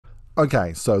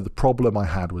Okay, so the problem I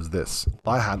had was this.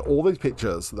 I had all these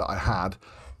pictures that I had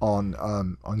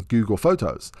on Google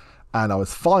Photos, and I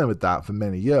was fine with that for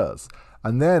many years.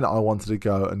 And then I wanted to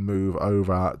go and move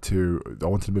over to, I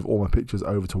wanted to move all my pictures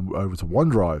over to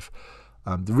OneDrive.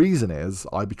 The reason is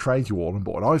I betrayed you all and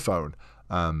bought an iPhone.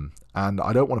 And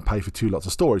I don't want to pay for 2 lots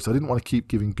of storage, so I didn't want to keep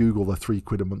giving Google the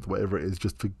 £3 a month, whatever it is,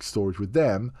 just for storage with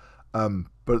them.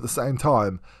 But at the same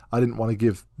time, I didn't want to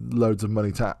give loads of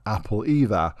money to Apple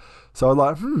either. So I was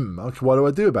like, okay, what do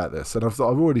I do about this? And I've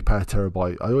already paid a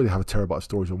terabyte. I already have a terabyte of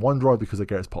storage on OneDrive because I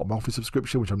get it as part of my Office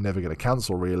subscription, which I'm never going to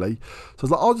cancel really. So I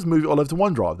was like, I'll just move it all over to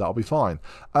OneDrive. That'll be fine.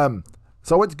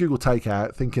 So I went to Google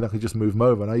Takeout thinking I could just move them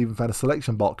over, and I even found a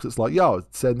selection box that's like, yo,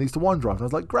 send these to OneDrive. And I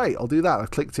was like, great, I'll do that. I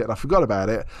clicked it and I forgot about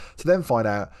it. To then find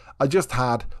out I just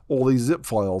had all these zip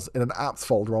files in an apps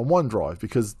folder on OneDrive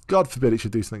because, God forbid, it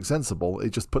should do something sensible. It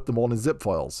just put them all in zip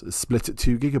files. It's split at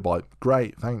 2 GB.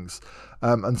 Great, thanks.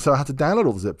 And so I had to download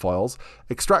all the zip files,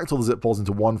 extract all the zip files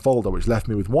into one folder, which left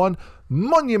me with one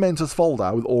monumentous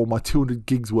folder with all my 200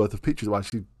 gigs worth of pictures, well,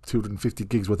 actually 250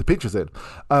 gigs worth of pictures in.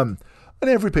 And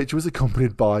every picture was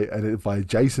accompanied by a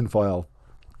JSON file.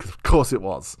 Because of course it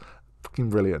was.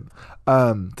 Fucking brilliant.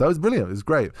 So it was brilliant. It was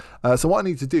great. So what I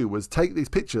needed to do was take these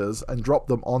pictures and drop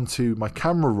them onto my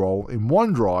camera roll in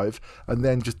OneDrive and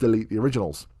then just delete the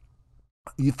originals.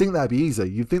 You'd think that'd be easy.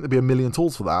 You'd think there'd be a million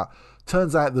tools for that.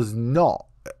 Turns out there's not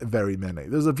very many.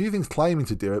 There's a few things claiming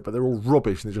to do it, but they're all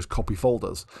rubbish and they're just copy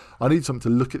folders. I need something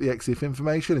to look at the EXIF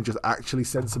information and just actually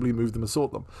sensibly move them and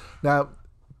sort them. Now,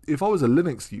 if I was a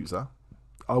Linux user,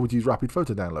 I would use Rapid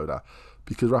Photo Downloader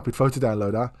because Rapid Photo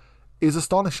Downloader is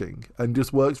astonishing and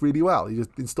just works really well. You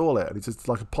just install it and it's just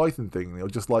like a Python thing. It'll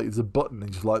just like, there's a button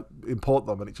and just like import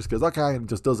them and it just goes, okay, and it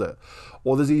just does it.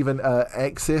 Or there's even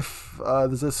XIF,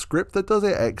 there's a script that does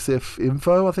it.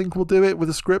 XnViewMP, I think, will do it with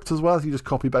a script as well. So you just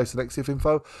copy paste an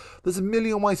XnViewMP. There's a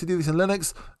million ways to do this in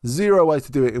Linux, 0 ways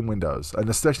to do it in Windows, and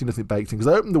especially nothing baked in.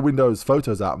 Because I open the Windows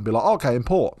Photos app and be like, okay,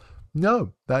 import.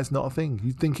 No, that's not a thing.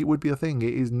 You'd think it would be a thing.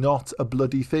 It is not a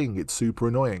bloody thing. It's super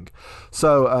annoying.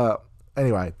 So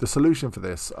anyway, the solution for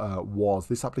this was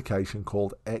this application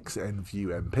called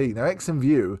XnViewMP. Now,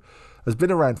 XnView has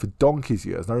been around for donkey's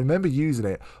years. And I remember using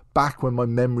it back when my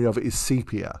memory of it is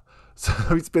sepia. So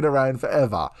it's been around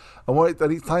forever. And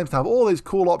it claims to have all these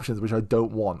cool options, which I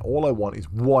don't want. All I want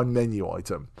is one menu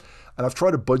item. And I've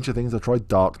tried a bunch of things. I tried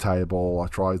Darktable. I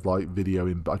tried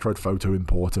I tried Photo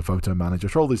Importer, Photo Manager. I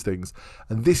tried all these things.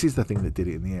 And this is the thing that did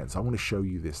it in the end. So I want to show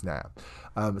you this now.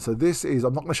 So this is,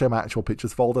 I'm not going to show my actual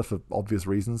pictures folder for obvious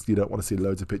reasons. You don't want to see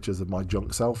loads of pictures of my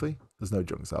junk selfie. There's no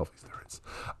junk selfies, there is.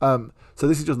 So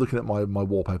this is just looking at my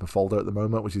wallpaper folder at the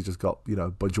moment, which has just got, a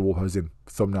bunch of wallpapers in,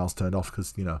 thumbnails turned off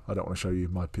because, I don't want to show you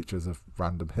my pictures of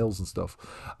random hills and stuff.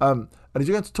 And if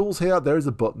you go into tools here, there is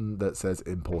a button that says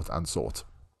import and sort.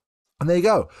 And there you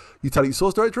go. You tell it your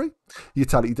source directory, you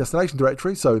tell it your destination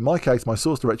directory. So in my case, my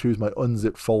source directory is my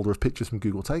unzipped folder of pictures from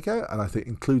Google Takeout, and I think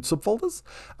include subfolders.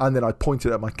 And then I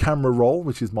pointed at my camera roll,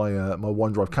 which is my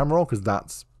OneDrive camera roll, because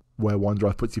that's where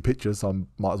OneDrive puts your pictures, so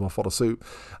I might as well follow suit.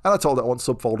 And I told it I want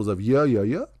subfolders of year,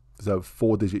 so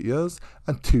 4-digit years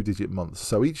and 2-digit months.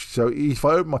 So if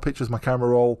I open my pictures, my camera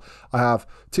roll, I have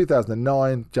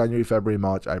 2009, January, February,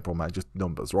 March, April, May, just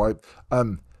numbers, right?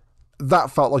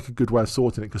 That felt like a good way of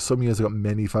sorting it because some years I got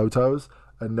many photos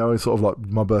and knowing sort of like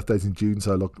my birthday's in June,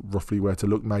 so look roughly where to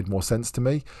look made more sense to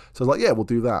me. So I was like, yeah, we'll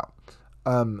do that.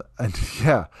 And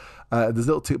yeah, there's a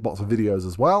little tick box for videos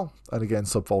as well. And again,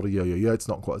 subfolder year. It's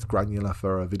not quite as granular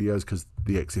for videos because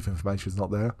the EXIF information is not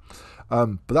there.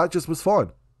 But that just was fine.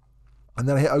 And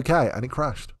then I hit OK and it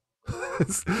crashed.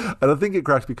 And I think it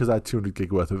crashed because I had 200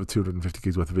 gig worth of 250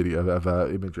 gigs worth of video of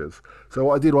images. So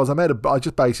what I did was I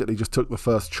just basically took the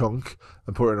first chunk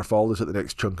and put it in a folder, took the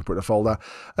next chunk and put it in a folder,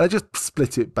 and I just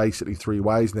split it basically 3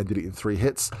 ways and then did it in 3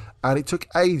 hits. And it took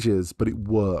ages, but it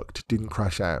worked. It didn't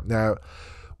crash out. Now,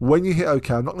 when you hit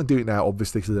OK, I'm not going to do it now,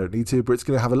 obviously, because I don't need to, but it's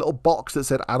going to have a little box that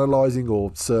said analyzing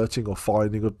or searching or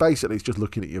finding, or basically it's just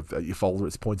looking at your folder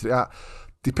it's pointed at.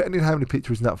 Depending on how many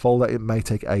pictures in that folder, it may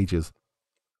take ages.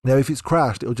 Now, if it's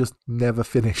crashed, it'll just never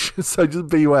finish. So just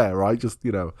beware, right? Just,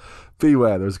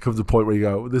 beware. There comes a point where you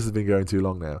go, this has been going too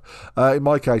long now. In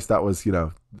my case, that was,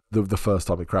 the first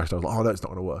time it crashed. I was like, oh, no, it's not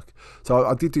going to work. So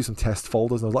I did do some test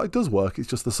folders, and I was like, it does work. It's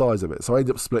just the size of it. So I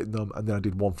ended up splitting them, and then I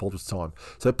did one folder at a time.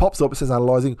 So it pops up, it says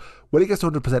analyzing. When it gets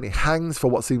to 100%, it hangs for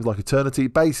what seems like eternity.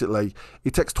 Basically,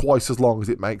 it takes twice as long as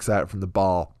it makes out from the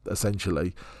bar,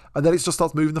 essentially. And then it just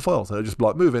starts moving the files. And it'll just be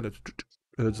like, moving.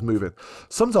 It'll just move it.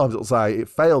 Sometimes it'll say it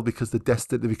failed because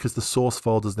the source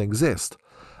file doesn't exist.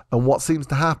 And what seems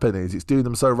to happen is it's doing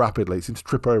them so rapidly, it seems to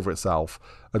trip over itself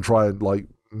and try and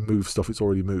move stuff it's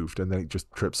already moved, and then it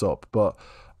just trips up. But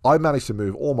I managed to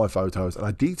move all my photos, and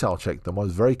I detail checked them. I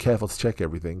was very careful to check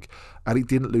everything, and it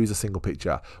didn't lose a single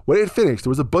picture. When it finished,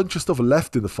 there was a bunch of stuff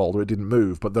left in the folder. It didn't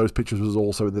move, but those pictures was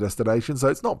also in the destination, so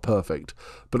it's not perfect.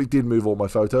 But it did move all my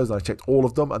photos, and I checked all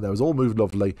of them, and they was all moved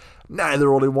lovely. Now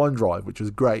they're all in OneDrive, which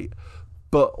was great.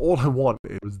 But all I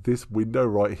wanted was this window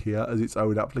right here as its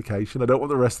own application. I don't want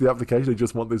the rest of the application. I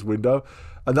just want this window.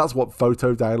 And that's what rapid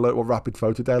photo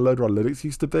downloader on Linux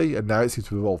used to be. And now it seems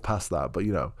to have evolved past that. But,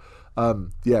 you know,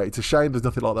 yeah, it's a shame there's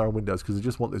nothing like that on Windows, because I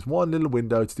just want this one little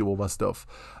window to do all my stuff.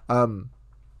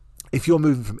 If you're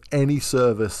moving from any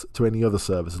service to any other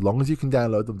service, as long as you can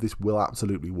download them, this will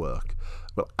absolutely work.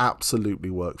 Will absolutely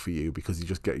work for you, because you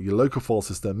just get your local file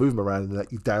system, move them around, and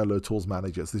let you download tools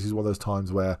managers. This is one of those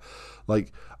times where,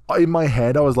 like, in my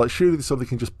head, I was like, surely this something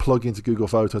can just plug into Google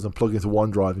Photos and plug into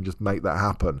OneDrive and just make that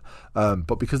happen.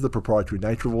 But because of the proprietary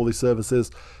nature of all these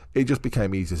services, it just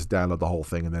became easier to download the whole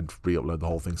thing and then re-upload the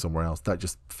whole thing somewhere else. That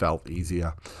just felt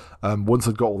easier. Once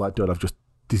I've got all that done, I've just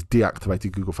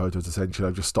deactivated Google Photos essentially.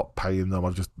 I've just stopped paying them.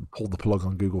 I've just pulled the plug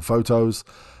on Google Photos,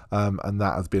 and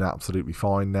that has been absolutely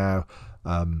fine now.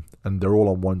 And they're all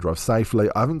on OneDrive safely.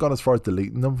 I haven't gone as far as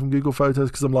deleting them from Google Photos,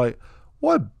 because I'm like,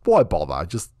 why bother?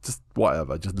 Just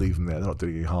whatever, just leave them there. They're not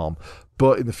doing any harm.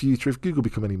 But in the future, if Google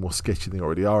become any more sketchy than they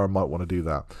already are, I might want to do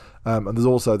that. And there's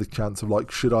also the chance of, like,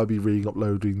 should I be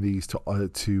re-uploading these to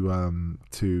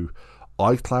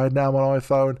iCloud now on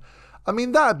iPhone? I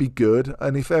mean, that'd be good.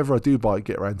 And if ever I do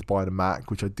get around to buying a Mac,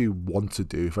 which I do want to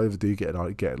do, if I ever do get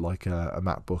like a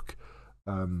MacBook,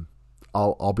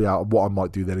 I'll be out. What I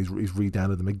might do then is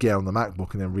re-download them again on the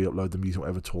MacBook and then re-upload them using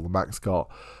whatever tool the Mac's got.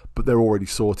 But they're already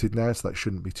sorted now, so that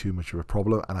shouldn't be too much of a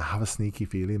problem. And I have a sneaky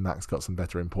feeling Mac's got some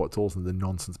better import tools than the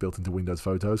nonsense built into Windows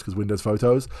Photos, because Windows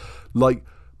Photos, like,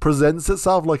 presents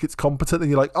itself like it's competent, and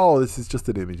you're like, oh, this is just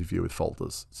an image view with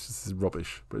folders. It's just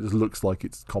rubbish, but it just looks like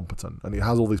it's competent, and it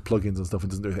has all these plugins and stuff and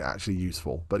doesn't do anything actually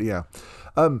useful. But yeah,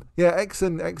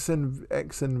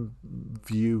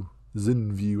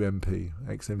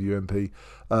 XnViewMP.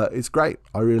 It's great.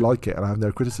 I really like it, and I have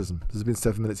no criticism. This has been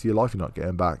 7 minutes of your life you're not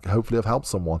getting back. Hopefully I've helped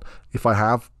someone. If I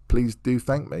have, please do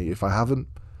thank me. If I haven't,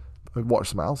 watch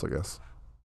something else, I guess.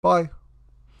 Bye.